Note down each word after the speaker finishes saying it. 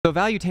So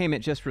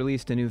Valuetainment just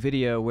released a new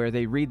video where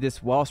they read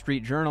this Wall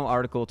Street Journal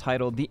article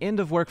titled "The End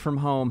of Work from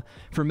Home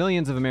for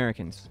Millions of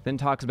Americans," then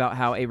talks about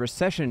how a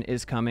recession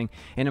is coming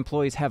and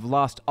employees have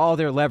lost all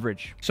their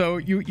leverage. So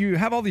you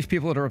have all these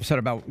people that are upset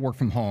about work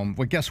from home.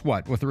 Well, guess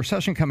what? With the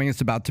recession coming, it's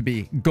about to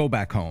be go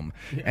back home.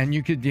 Yeah. And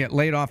you could get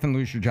laid off and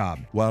lose your job.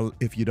 Well,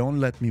 if you don't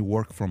let me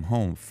work from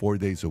home 4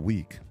 days a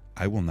week,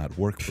 I will not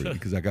work for you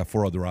because I got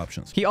 4 other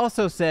options. He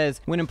also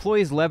says when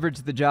employees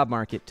leveraged the job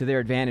market to their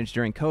advantage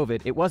during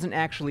COVID, it wasn't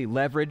actually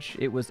leverage,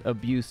 it was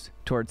abuse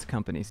towards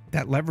companies.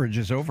 That leverage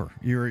is over.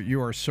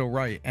 You are so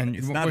right. And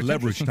it's not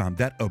leverage, Tom.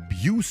 That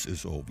abuse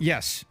is over.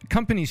 Yes.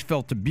 Companies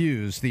felt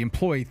abused. The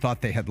employee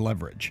thought they had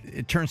leverage.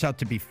 It turns out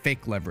to be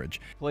fake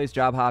leverage. Employees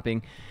job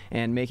hopping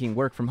and making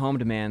work from home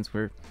demands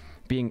were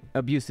being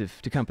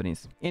abusive to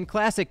companies. In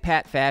classic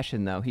Pat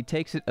fashion, though, he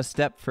takes it a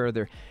step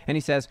further and he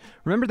says,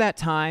 remember that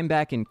time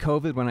back in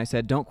COVID when I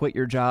said don't quit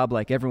your job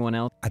like everyone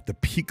else? At the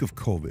peak of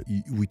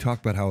COVID, we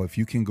talked about how if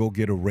you can go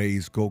get a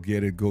raise, go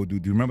get it, go do.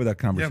 Do you remember that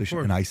conversation?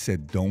 Yeah, and I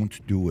said,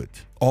 don't do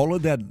it. All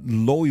of that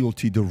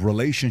loyalty, the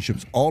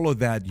relationships, all of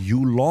that,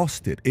 you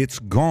lost it. It's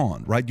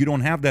gone, right? You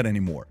don't have that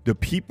anymore. The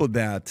people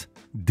that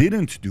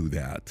didn't do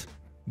that,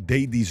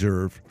 they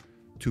deserve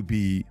to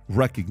be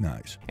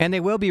recognized. And they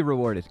will be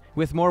rewarded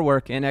with more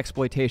work and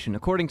exploitation.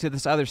 According to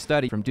this other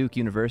study from Duke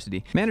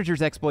University,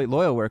 managers exploit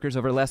loyal workers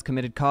over less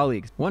committed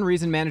colleagues. One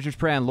reason managers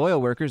prey on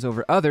loyal workers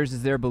over others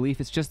is their belief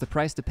it's just the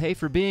price to pay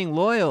for being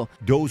loyal.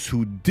 Those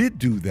who did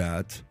do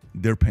that,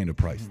 they're paying a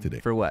price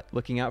today. For what?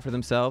 Looking out for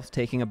themselves,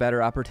 taking a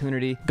better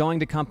opportunity, going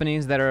to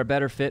companies that are a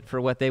better fit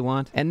for what they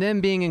want, and then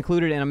being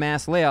included in a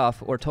mass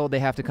layoff or told they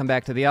have to come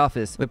back to the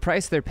office. The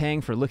price they're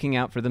paying for looking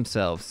out for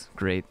themselves.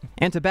 Great.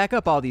 And to back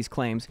up all these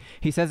claims,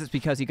 he says it's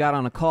because he got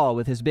on a call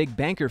with his big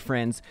banker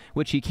friends,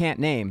 which he can't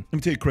name. Let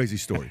me tell you a crazy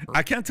story.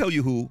 I can't tell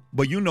you who,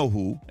 but you know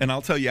who, and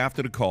I'll tell you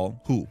after the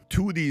call who.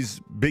 2 of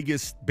these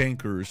biggest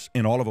bankers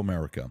in all of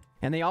America.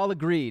 And they all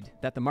agreed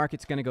that the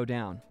market's going to go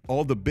down.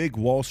 All the big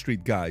Wall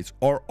Street guys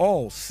are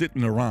all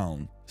sitting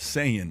around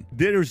saying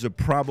there's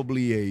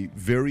probably a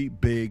very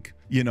big,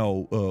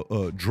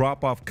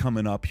 drop-off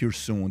coming up here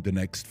soon the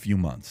next few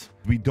months.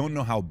 We don't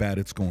know how bad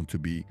it's going to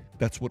be.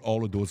 That's what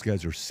all of those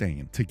guys are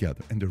saying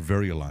together, and they're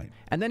very aligned.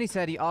 And then he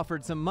said he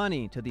offered some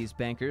money to these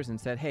bankers and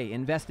said, hey,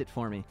 invest it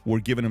for me.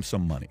 We're giving him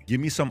some money.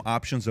 Give me some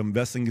options. I'm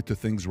investing it to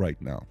things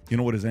right now. You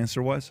know what his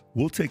answer was?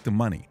 We'll take the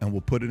money and we'll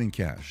put it in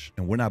cash,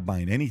 and we're not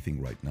buying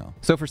anything right now.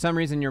 So for some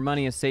reason, your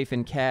money is safe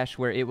in cash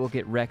where it will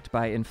get wrecked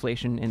by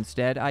inflation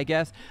instead, I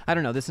guess? I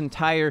don't know. This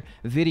entire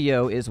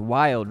video is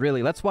wild,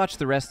 really. Let's watch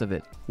the rest of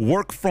it.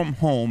 Work from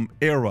home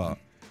era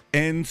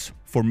ends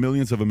for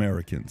millions of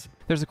Americans.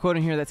 There's a quote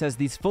in here that says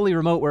these fully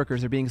remote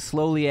workers are being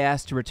slowly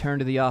asked to return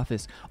to the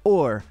office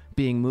or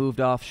being moved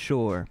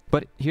offshore.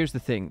 But here's the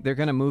thing, they're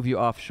going to move you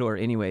offshore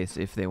anyways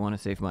if they want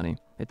to save money.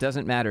 It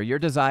doesn't matter. Your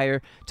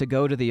desire to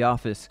go to the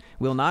office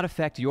will not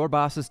affect your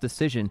boss's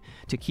decision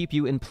to keep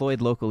you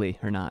employed locally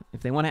or not.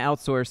 If they want to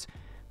outsource,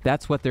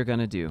 that's what they're going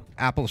to do.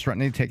 Apple is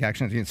threatening to take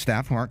action against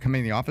staff who aren't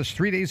coming to the office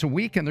 3 days a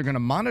week, and they're going to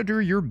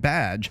monitor your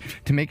badge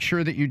to make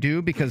sure that you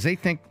do because they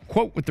think,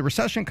 quote, with the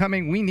recession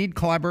coming, we need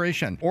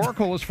collaboration.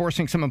 Oracle is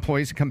forcing some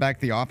employees to come back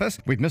to the office.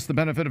 We've missed the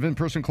benefit of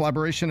in-person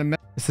collaboration. And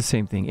it's the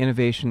same thing.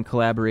 Innovation,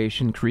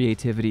 collaboration,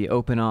 creativity,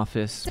 open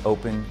office.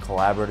 Open,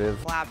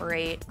 collaborative.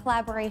 Collaborate.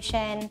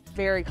 Collaboration.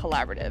 Very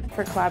collaborative.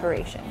 For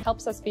collaboration.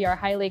 Helps us be our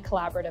highly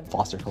collaborative.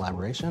 Foster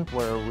collaboration.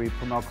 Where we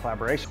promote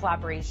collaboration.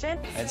 Collaboration.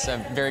 It's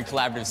a very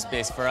collaborative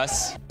space for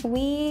us.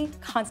 We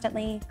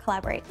constantly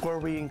collaborate. Where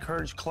we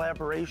encourage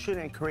collaboration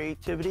and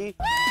creativity.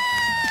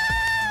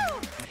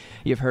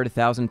 You've heard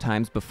 1,000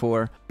 times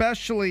before.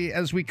 Especially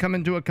as we come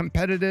into a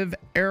competitive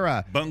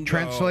era. Bungo.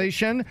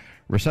 Translation,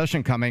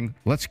 recession coming.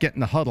 Let's get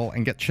in the huddle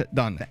and get shit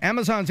done.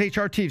 Amazon's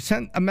HR chief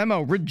sent a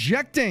memo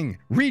rejected.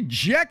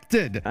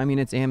 I mean,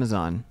 it's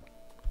Amazon.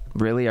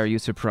 Really? Are you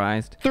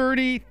surprised?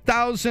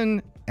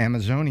 30,000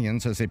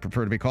 Amazonians, as they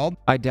prefer to be called.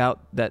 I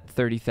doubt that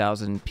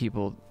 30,000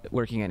 people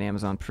working at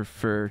Amazon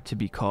prefer to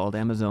be called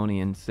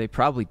Amazonians. They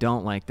probably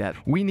don't like that.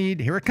 We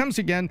need, here it comes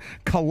again,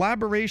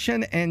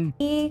 collaboration and...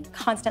 We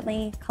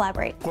constantly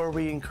collaborate. Where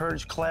we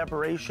encourage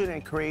collaboration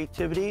and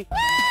creativity.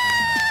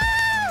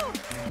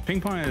 Ping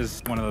pong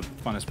is one of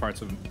the funnest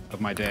parts of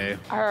my day.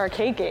 Our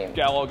arcade game.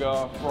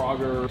 Galaga,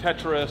 Frogger,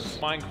 Tetris,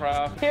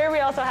 Minecraft. Here we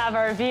also have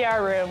our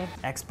VR room.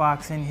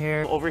 Xbox in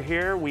here. Over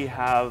here we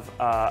have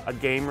a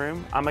game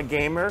room. I'm a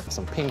gamer.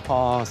 Some ping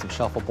pong, some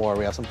shuffleboard.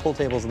 We have some pool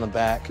tables in the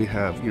back. We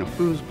have,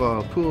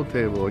 foosball, pool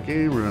table, a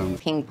game room.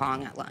 Ping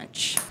pong at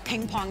lunch.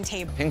 Ping pong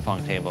table. Ping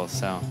pong tables,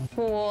 so.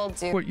 Pool,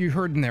 do. What you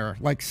heard in there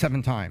like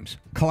 7 times.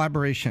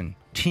 Collaboration,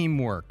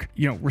 teamwork,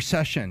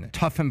 recession,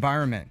 tough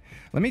environment.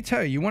 Let me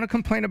tell you, you want to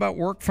complain about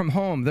work from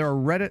home, there are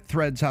Reddit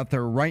threads out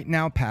there right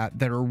now, Pat,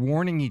 that are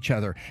warning each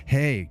other,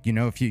 hey,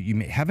 if you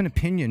may have an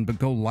opinion, but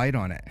go light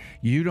on it.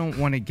 You don't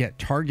want to get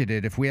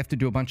targeted if we have to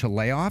do a bunch of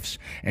layoffs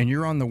and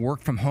you're on the work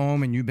from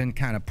home and you've been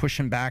kind of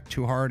pushing back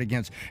too hard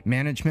against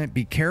management,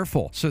 be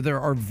careful. So there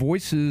are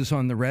voices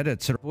on the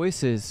Reddits.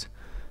 Voices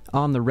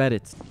on the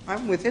Reddits.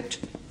 I'm with it.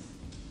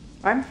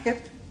 I'm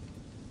hip.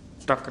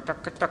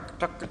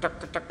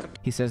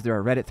 He says there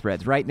are Reddit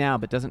threads right now,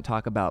 but doesn't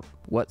talk about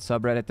what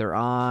subreddit they're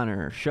on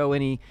or show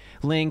any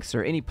links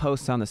or any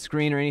posts on the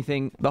screen or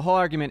anything. The whole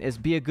argument is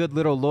be a good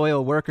little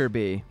loyal worker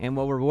bee, and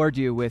we'll reward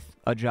you with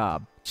a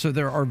job. So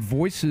there are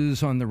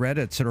voices on the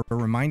Reddits that are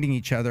reminding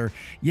each other,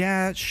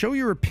 yeah, show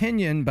your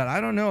opinion, but I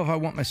don't know if I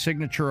want my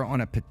signature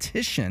on a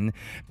petition,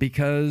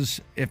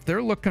 because if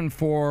they're looking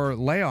for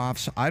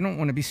layoffs, I don't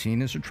want to be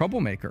seen as a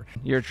troublemaker.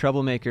 You're a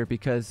troublemaker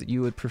because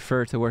you would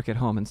prefer to work at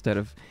home instead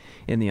of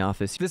in the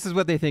office. This is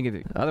what they think of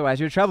you.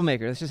 Otherwise, you're a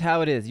troublemaker. That's just how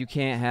it is. You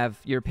can't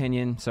have your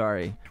opinion.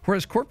 Sorry.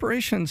 Whereas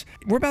corporations,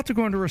 we're about to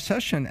go into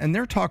recession, and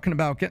they're talking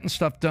about getting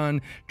stuff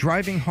done,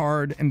 driving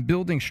hard, and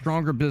building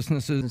stronger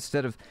businesses.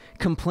 Instead of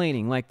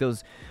complaining like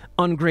those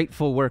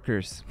ungrateful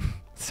workers.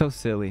 So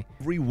silly.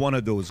 Every one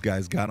of those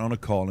guys got on a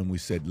call and we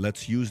said,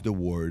 let's use the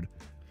word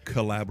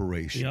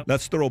collaboration. Yep.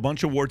 Let's throw a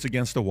bunch of words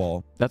against the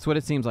wall. That's what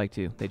it seems like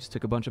too. They just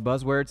took a bunch of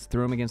buzzwords,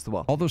 threw them against the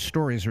wall. All those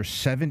stories are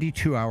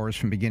 72 hours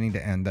from beginning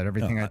to end, that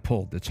everything I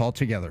pulled. It's all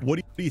together. What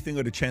do you think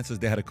are the chances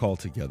they had a call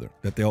together,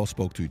 that they all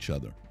spoke to each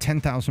other?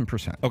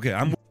 10,000%. Okay,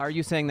 Are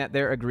you saying that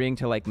they're agreeing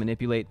to like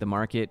manipulate the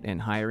market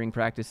and hiring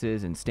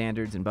practices and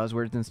standards and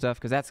buzzwords and stuff?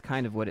 Because that's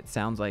kind of what it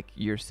sounds like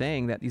you're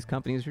saying that these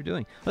companies are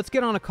doing. Let's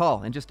get on a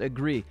call and just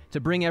agree to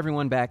bring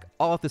everyone back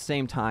all at the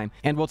same time,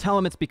 and we'll tell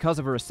them it's because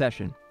of a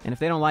recession. And if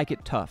they don't like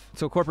it, tough.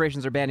 So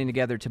corporations are banding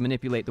together to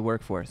manipulate the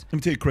workforce. Let me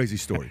tell you a crazy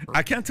story.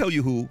 I can't tell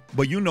you who,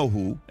 but you know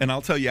who, and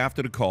I'll tell you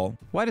after the call.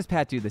 Why does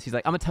Pat do this? He's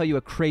like, I'm going to tell you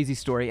a crazy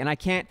story, and I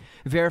can't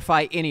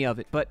verify any of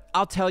it, but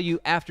I'll tell you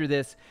after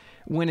this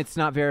when it's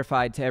not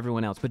verified to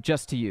everyone else, but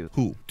just to you.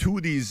 Who? Two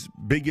of these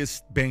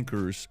biggest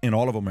bankers in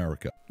all of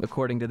America.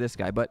 According to this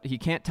guy, but he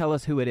can't tell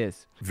us who it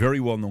is. Very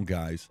well-known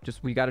guys.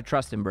 Just, we got to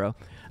trust him, bro.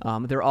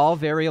 They're all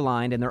very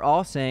aligned, and they're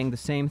all saying the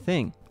same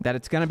thing, that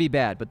it's going to be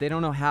bad, but they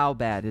don't know how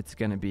bad it's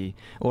going to be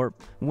or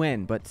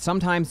when, but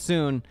sometime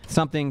soon,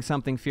 something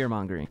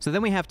fear-mongering. So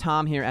then we have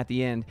Tom here at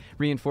the end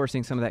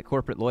reinforcing some of that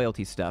corporate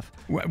loyalty stuff.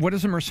 What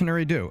does a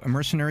mercenary do? A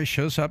mercenary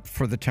shows up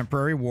for the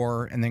temporary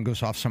war and then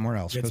goes off somewhere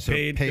else. Gets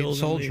paid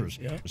soldiers.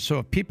 Yeah. So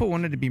if people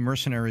wanted to be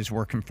mercenaries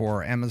working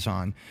for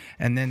Amazon,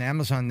 and then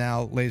Amazon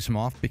now lays them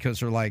off because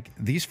they're like,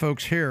 these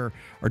folks here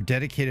are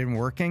dedicated and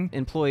working.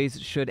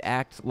 Employees should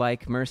act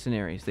like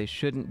mercenaries. They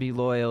shouldn't be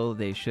loyal.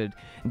 They should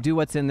do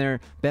what's in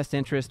their best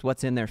interest,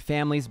 what's in their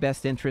family's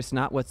best interest,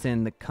 not what's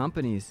in the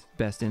company's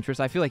best interest.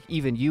 I feel like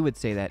even you would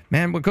say that.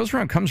 Man, what goes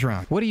around comes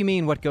around. What do you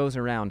mean what goes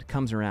around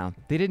comes around?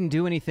 They didn't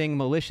do anything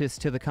malicious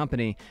to the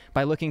company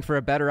by looking for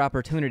a better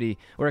opportunity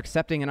or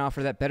accepting an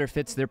offer that better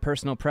fits their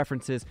personal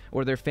preferences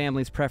or their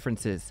family's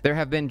preferences. There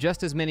have been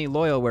just as many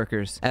loyal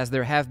workers as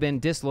there have been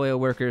disloyal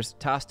workers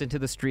tossed into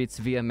the streets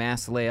via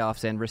mass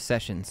layoffs and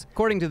recessions.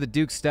 According to the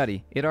Duke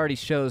study, it already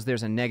shows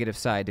there's a negative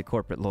side to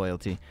corporate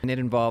loyalty, and it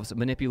involves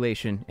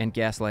manipulation and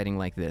gaslighting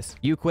like this.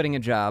 You quitting a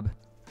job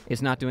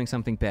is not doing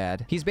something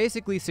bad. He's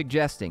basically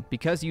suggesting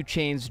because you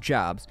changed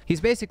jobs,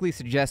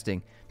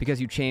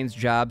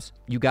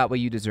 you got what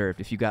you deserved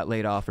if you got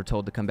laid off or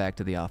told to come back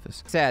to the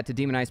office. Sad to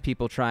demonize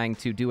people trying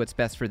to do what's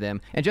best for them.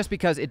 And just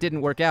because it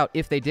didn't work out,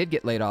 if they did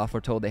get laid off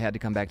or told they had to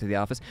come back to the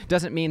office,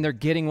 doesn't mean they're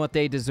getting what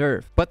they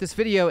deserve. But this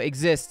video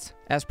exists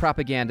as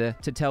propaganda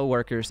to tell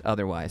workers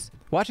otherwise.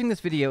 Watching this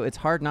video, it's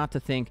hard not to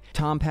think,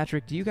 Tom,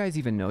 Patrick, do you guys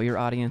even know your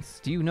audience?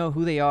 Do you know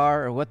who they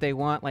are or what they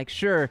want? Like,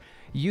 sure,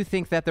 you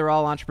think that they're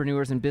all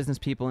entrepreneurs and business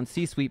people and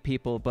C-suite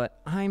people,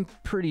 but I'm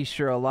pretty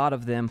sure a lot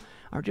of them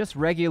are just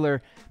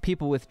regular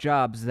people with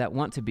jobs that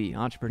want to be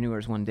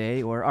entrepreneurs one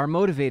day or are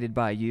motivated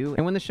by you.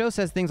 And when the show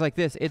says things like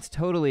this, it's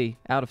totally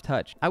out of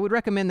touch. I would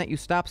recommend that you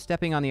stop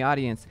stepping on the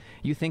audience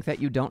you think that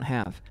you don't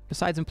have.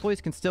 Besides,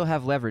 employees can still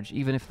have leverage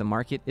even if the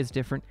market is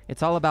different.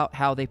 It's all about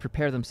how they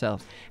prepare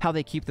themselves, how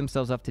they keep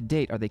themselves up to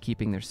date. Are they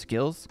keeping their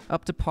skills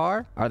up to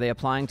par? Are they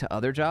applying to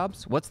other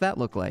jobs? What's that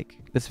look like?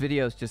 This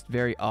video is just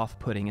very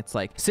off-putting. It's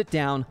like, sit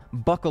down,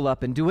 buckle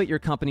up, and do what your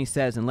company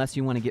says unless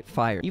you want to get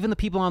fired. Even the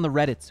people on the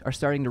Reddits are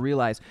starting to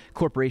realize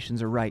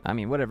corporations are right. I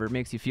mean, whatever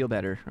makes you feel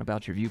better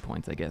about your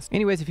viewpoints, I guess.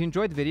 Anyways, if you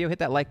enjoyed the video, hit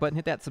that like button,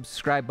 hit that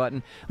subscribe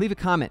button, leave a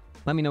comment.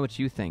 Let me know what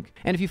you think.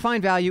 And if you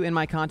find value in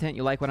my content,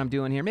 you like what I'm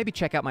doing here, maybe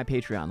check out my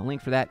Patreon. The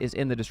link for that is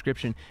in the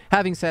description.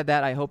 Having said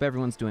that, I hope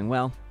everyone's doing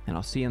well, and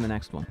I'll see you in the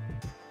next one.